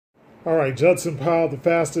All right, Judson Powell, the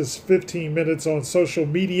fastest 15 minutes on social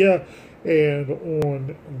media and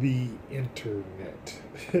on the internet.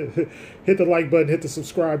 Hit the like button, hit the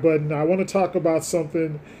subscribe button. I want to talk about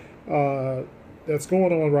something that's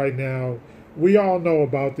going on right now. We all know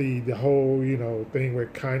about the whole, thing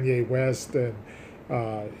with Kanye West and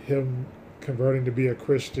him converting to be a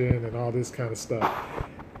Christian and all this kind of stuff.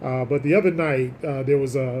 But the other night, there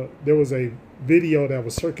was a video that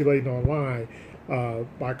was circulating online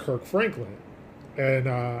by Kirk Franklin, and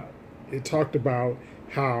it talked about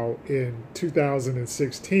how in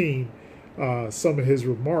 2016 some of his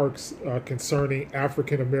remarks concerning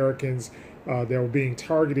African Americans that were being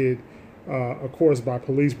targeted, of course, by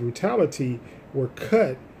police brutality, were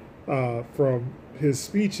cut from his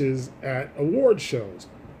speeches at award shows.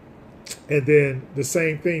 And then the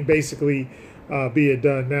same thing basically being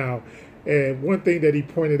done now. And one thing that he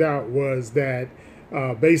pointed out was that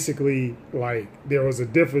basically, like, there was a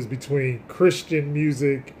difference between Christian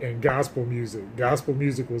music and gospel music. Gospel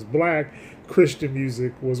music was black, Christian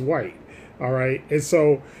music was white. All right. And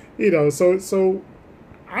so, so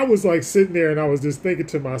I was like sitting there and I was just thinking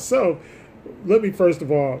to myself, let me first of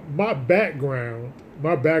all, my background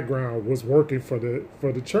was working for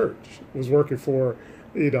the church, was working for,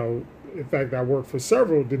 in fact, I worked for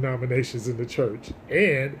several denominations in the church.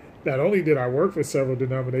 And not only did I work for several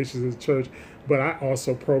denominations in the church, but I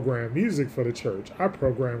also programmed music for the church. I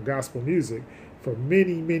programmed gospel music for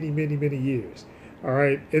many, many, many, many years. All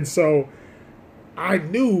right. And so I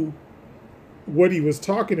knew what he was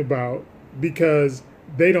talking about because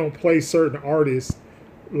they don't play certain artists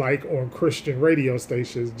like on Christian radio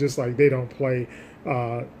stations, just like they don't play,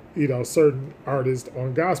 certain artists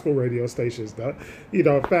on gospel radio stations.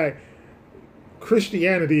 In fact,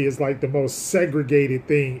 Christianity is like the most segregated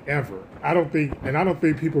thing ever. I don't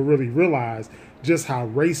think people really realize just how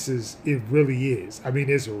racist it really is. I mean,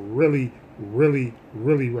 it's really, really,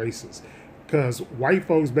 really racist. Because white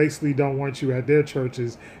folks basically don't want you at their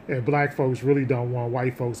churches, and black folks really don't want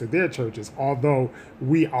white folks at their churches, although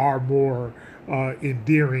we are more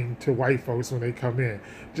endearing to white folks when they come in.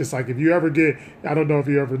 Just like if you ever I don't know if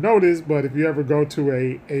you ever noticed, but if you ever go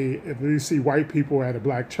to if you see white people at a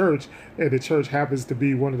black church, and the church happens to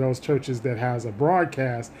be one of those churches that has a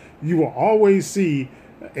broadcast, you will always see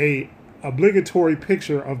a obligatory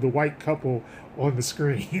picture of the white couple on the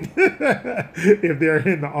screen. If they're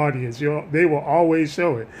in the audience, they will always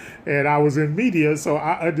show it. And I was in media, so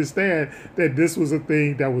I understand that this was a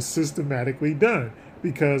thing that was systematically done.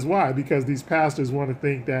 Because why? Because these pastors want to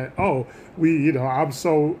think that, I'm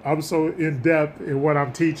so in depth in what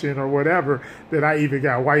I'm teaching or whatever that I even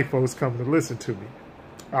got white folks coming to listen to me.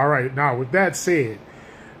 All right. Now, with that said,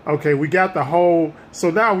 okay, we got the whole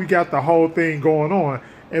thing going on.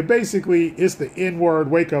 And basically, it's the N-word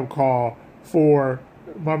wake-up call for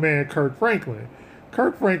my man Kirk Franklin.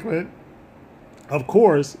 Kirk Franklin, of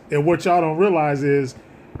course, and what y'all don't realize is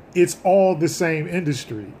it's all the same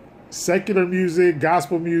industry. Secular music,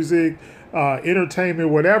 gospel music, entertainment,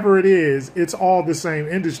 whatever it is, it's all the same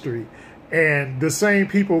industry. And the same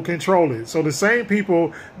people control it. So the same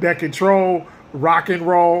people that control rock and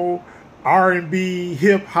roll, R&B,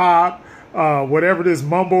 hip-hop, whatever this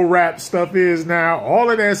mumble rap stuff is now, all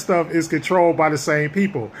of that stuff is controlled by the same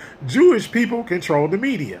people. Jewish people control the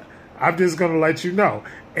media. I'm just going to let you know.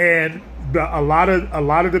 And a lot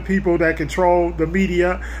of the people that control the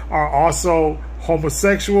media are also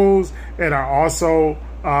homosexuals and are also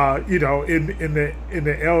in the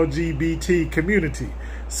LGBT community.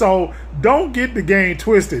 So don't get the game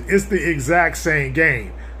twisted. It's the exact same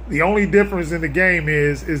game. The only difference in the game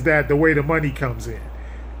is that the way the money comes in.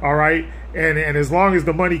 All right. And as long as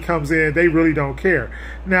the money comes in, they really don't care.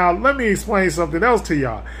 Now, let me explain something else to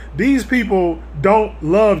y'all. These people don't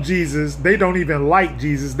love Jesus. They don't even like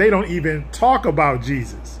Jesus. They don't even talk about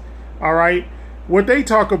Jesus. All right. What they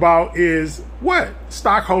talk about is what?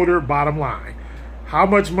 Stockholder bottom line. How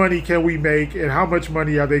much money can we make and how much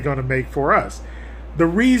money are they going to make for us? The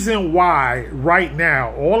reason why right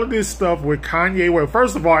now, all of this stuff with Kanye, well,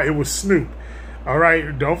 first of all, it was Snoop. All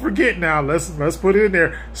right, don't forget now, let's put it in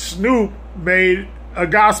there. Snoop made a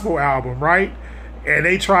gospel album, right? And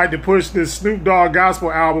they tried to push this Snoop Dogg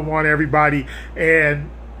gospel album on everybody, and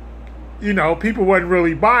people wasn't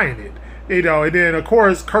really buying it. And then of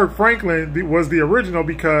course Kirk Franklin was the original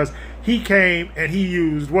because he came and he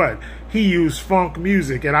used what? He used funk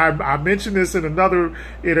music. And I mentioned this in another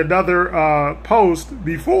post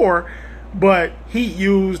before, but he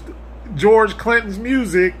used George Clinton's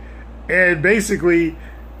music and basically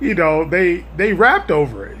they rapped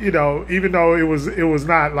over it, even though it was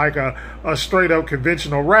not like a straight up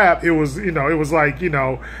conventional rap. It was, it was like,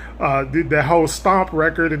 the whole Stomp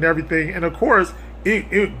record and everything. And of course,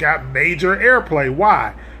 it got major airplay.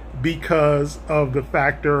 Why? Because of the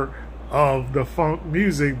factor of the funk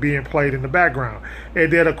music being played in the background.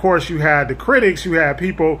 And then of course you had the critics, you had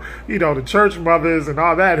people, the church mothers and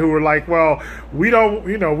all that, who were like, well, we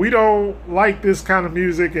don't like this kind of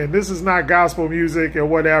music, and this is not gospel music or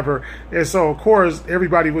whatever. And so of course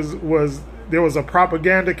everybody there was a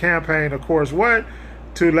propaganda campaign, of course,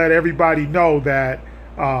 to let everybody know that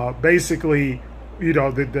basically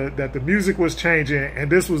that the music was changing,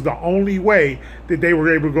 and this was the only way that they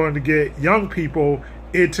were going to get young people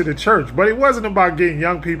into the church. But it wasn't about getting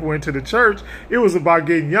young people into the church. It was about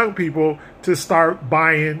getting young people to start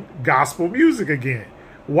buying gospel music again.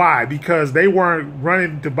 Why? Because they weren't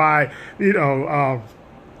running to buy, Matty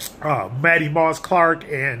Moss Clark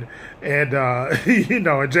and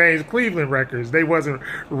James Cleveland records. They wasn't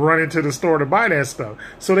running to the store to buy that stuff.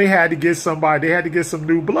 So they had to get some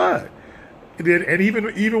new blood. And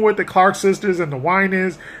even with the Clark sisters and the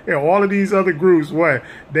Winans and all of these other groups,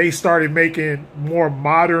 they started making more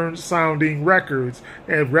modern sounding records,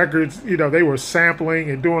 and records, they were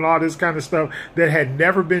sampling and doing all this kind of stuff that had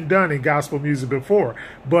never been done in gospel music before.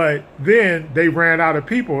 But then they ran out of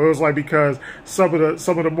people. It was like, because some of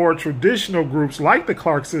the more traditional groups like the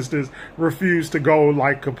Clark sisters refused to go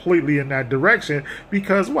like completely in that direction,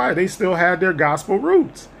 because why? They still had their gospel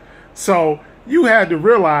roots. So you had to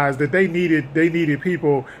realize that they needed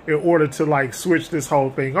people in order to like switch this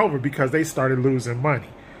whole thing over, because they started losing money.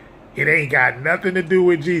 It ain't got nothing to do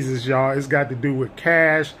with Jesus, y'all. It's got to do with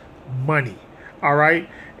cash money. All right.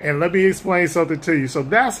 And let me explain something to you. So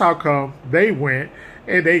that's how come they went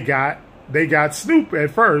and they got Snoop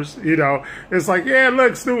at first. It's like, yeah,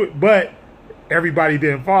 look, Snoop, but everybody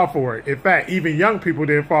didn't fall for it. In fact, even young people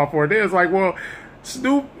didn't fall for it. They was like, well,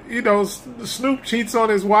 Snoop, Snoop cheats on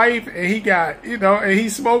his wife, and he got, and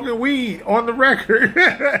he's smoking weed on the record.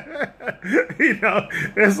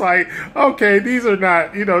 It's like, okay, these are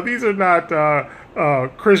not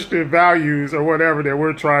Christian values or whatever that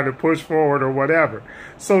we're trying to push forward or whatever.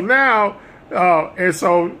 So now, and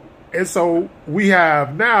so we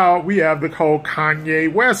have the whole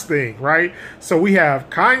Kanye West thing, right? So we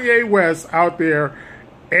have Kanye West out there,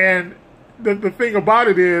 and the thing about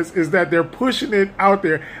it is that they're pushing it out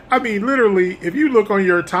there. I mean, literally, if you look on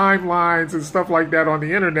your timelines and stuff like that on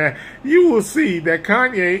the internet, you will see that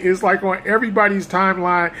Kanye is like on everybody's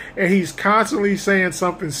timeline, and he's constantly saying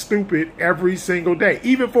something stupid every single day,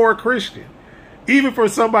 even for a Christian. Even for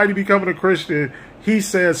somebody becoming a Christian, he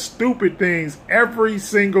says stupid things every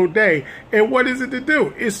single day. And what is it to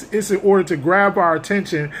do? It's in order to grab our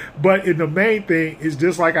attention. But the main thing is,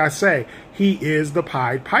 just like I say, he is the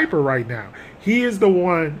Pied Piper right now. He is the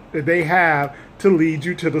one that they have to lead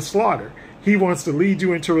you to the slaughter. He wants to lead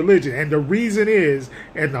you into religion. And the reason is,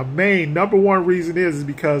 and the main number one reason is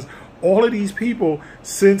because all of these people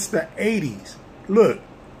since the 80s, look,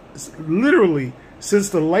 literally since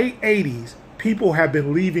the late 80s, people have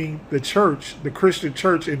been leaving the church, the Christian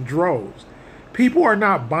church, in droves. People are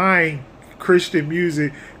not buying Christian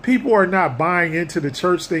music. People are not buying into the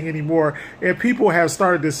church thing anymore. And people have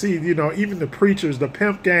started to see, even the preachers, the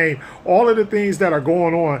pimp game, all of the things that are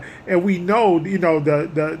going on. And we know,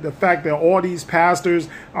 the fact that all these pastors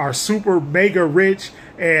are super mega rich,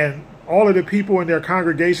 and all of the people in their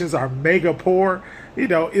congregations are mega poor.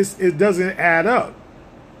 It doesn't add up.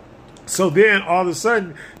 So then all of a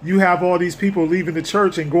sudden you have all these people leaving the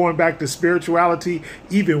church and going back to spirituality,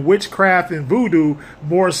 even witchcraft and voodoo,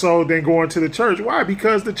 more so than going to the church. Why?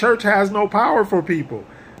 Because the church has no power for people.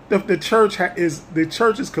 The church is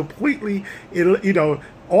completely,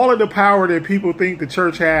 all of the power that people think the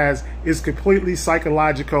church has is completely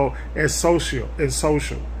psychological and social.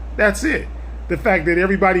 That's it. The fact that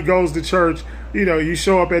everybody goes to church, you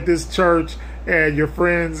show up at this church, and your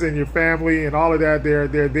friends and your family and all of that, they're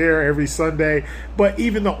there every Sunday. But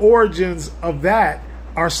even the origins of that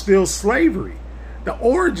are still slavery. The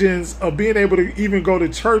origins of being able to even go to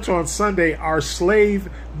church on Sunday are slave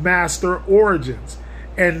master origins.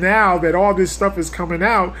 And now that all this stuff is coming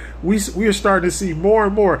out, we're starting to see more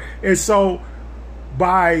and more. And so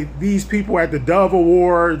by these people at the Dove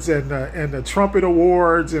Awards and the Trumpet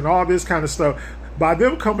Awards and all this kind of stuff, by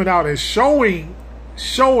them coming out and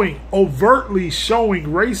overtly showing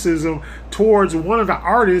racism towards one of the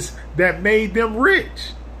artists that made them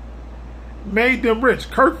rich.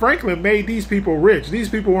 Kirk Franklin made these people rich. These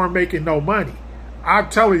people weren't making no money. I'm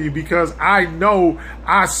telling you, because I know,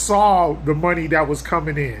 I saw the money that was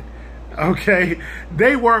coming in. Okay,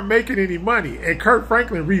 they weren't making any money, and Kirk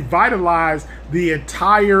Franklin revitalized the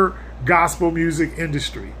entire gospel music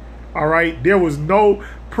industry. All right, there was no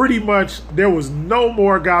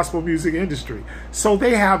more gospel music industry. So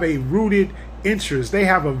they have a rooted interest. They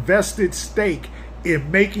have a vested stake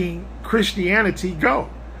in making Christianity go.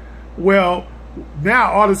 Well,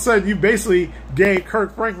 now all of a sudden you basically gave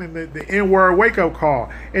Kirk Franklin the N-word wake-up call.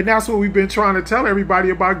 And that's what we've been trying to tell everybody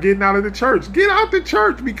about getting out of the church. Get out the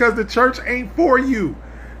church, because the church ain't for you.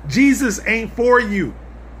 Jesus ain't for you.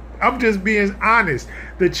 I'm just being honest.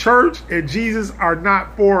 The church and Jesus are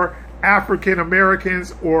not for African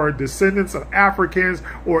Americans or descendants of Africans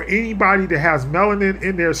or anybody that has melanin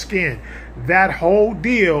in their skin. That whole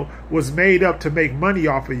deal was made up to make money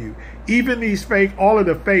off of you. Even all of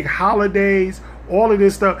the fake holidays, all of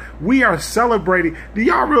this stuff, we are celebrating. Do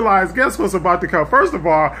y'all realize, guess what's about to come? First of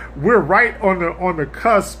all, we're right on the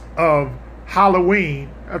cusp of Halloween.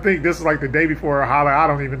 I think this is like the day before Halloween. I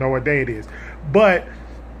don't even know what day it is. But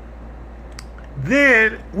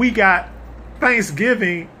then we got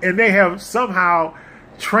Thanksgiving, and they have somehow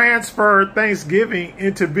transferred Thanksgiving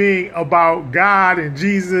into being about God and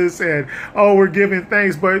Jesus, and we're giving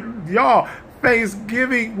thanks. But y'all,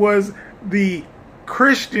 Thanksgiving was the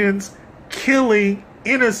Christians killing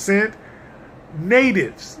innocent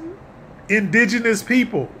natives, indigenous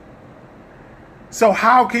people. So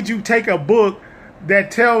how could you take a book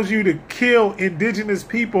that tells you to kill indigenous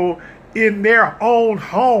people in their own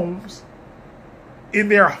homes, in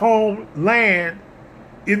their home land,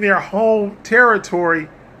 in their home territory,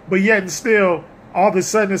 but yet and still all of a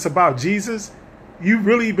sudden it's about Jesus? You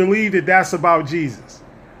really believe that that's about Jesus?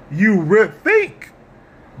 You think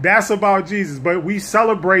that's about Jesus? But we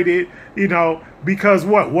celebrate it, because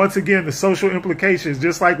what? Once again, the social implications,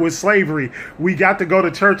 just like with slavery. We got to go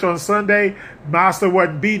to church on Sunday. Master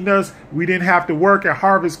wasn't beating us. We didn't have to work and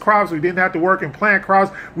harvest crops. We didn't have to work and plant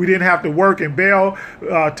crops. We didn't have to work and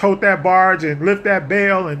tote that barge and lift that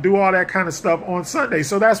bale and do all that kind of stuff on Sunday.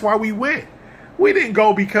 So that's why we went. We didn't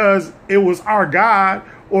go because it was our God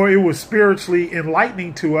or it was spiritually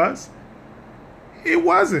enlightening to us. It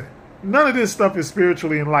wasn't. None of this stuff is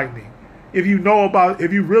spiritually enlightening. If you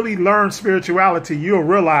really learn spirituality, you'll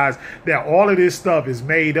realize that all of this stuff is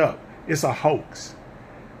made up. It's a hoax.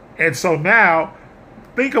 And so now,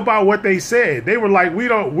 think about what they said. They were like, we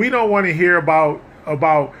don't want to hear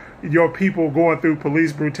about your people going through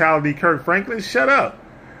police brutality. Kirk Franklin, shut up.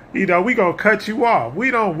 We gonna cut you off.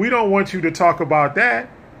 We don't want you to talk about that.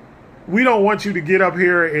 We don't want you to get up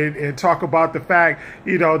here and talk about the fact,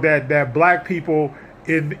 that black people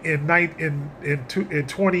in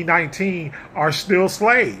 2019 are still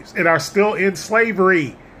slaves and are still in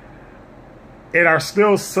slavery and are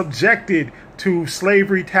still subjected to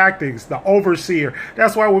slavery tactics, the overseer.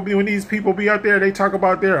 That's why when these people be out there, they talk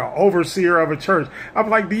about they're an overseer of a church. I'm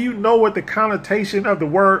like, do you know what the connotation of the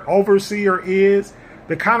word overseer is?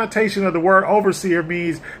 The connotation of the word overseer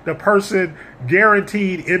means the person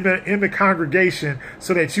guaranteed in the congregation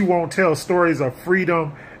so that you won't tell stories of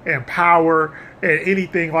freedom and power and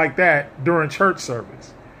anything like that during church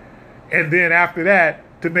service. And then after that,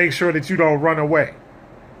 to make sure that you don't run away.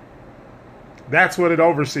 That's what an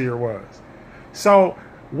overseer was. So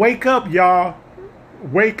wake up, y'all.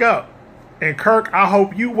 Wake up. And Kirk, I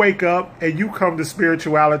hope you wake up and you come to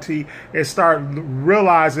spirituality and start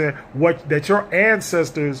realizing that your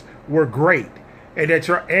ancestors were great and that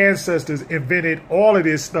your ancestors invented all of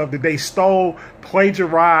this stuff that they stole,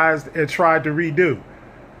 plagiarized, and tried to redo.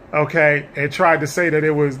 Okay, and tried to say that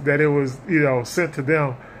it was sent to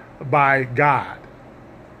them by God,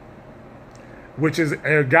 which is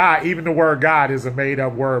God. Even the word God is a made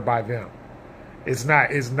up word by them. It's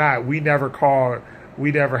not. We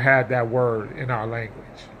never had that word in our language.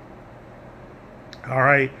 All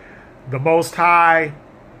right, the Most High,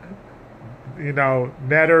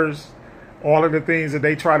 netters, all of the things that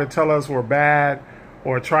they try to tell us were bad,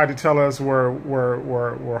 or try to tell us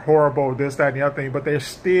were horrible, this, that, and the other thing, but they're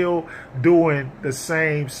still doing the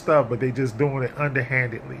same stuff, but they just doing it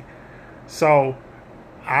underhandedly. So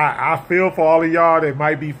I feel for all of y'all that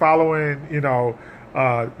might be following,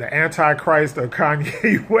 the Antichrist of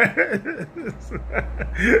Kanye West.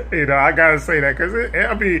 I gotta say that because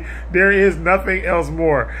there is nothing else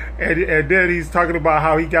more. And then he's talking about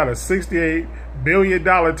how he got a $68 million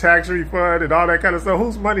tax refund and all that kind of stuff.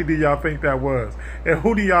 Whose money do y'all think that was? And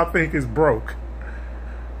who do y'all think is broke?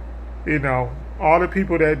 All the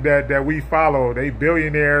people that we follow, they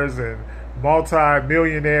billionaires and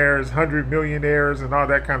multi-millionaires, 100 millionaires and all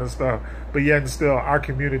that kind of stuff. But yet and still, our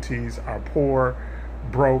communities are poor,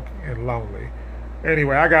 broke, and lonely.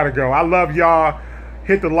 Anyway, I gotta go. I love y'all.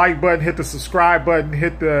 hit the like button, hit the subscribe button,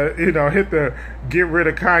 hit the, hit the get rid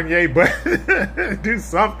of Kanye button. Do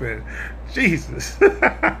something. Jesus.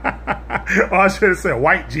 Oh, I should have said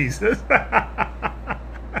white Jesus.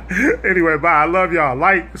 Anyway, bye. I love y'all.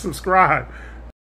 Like, subscribe.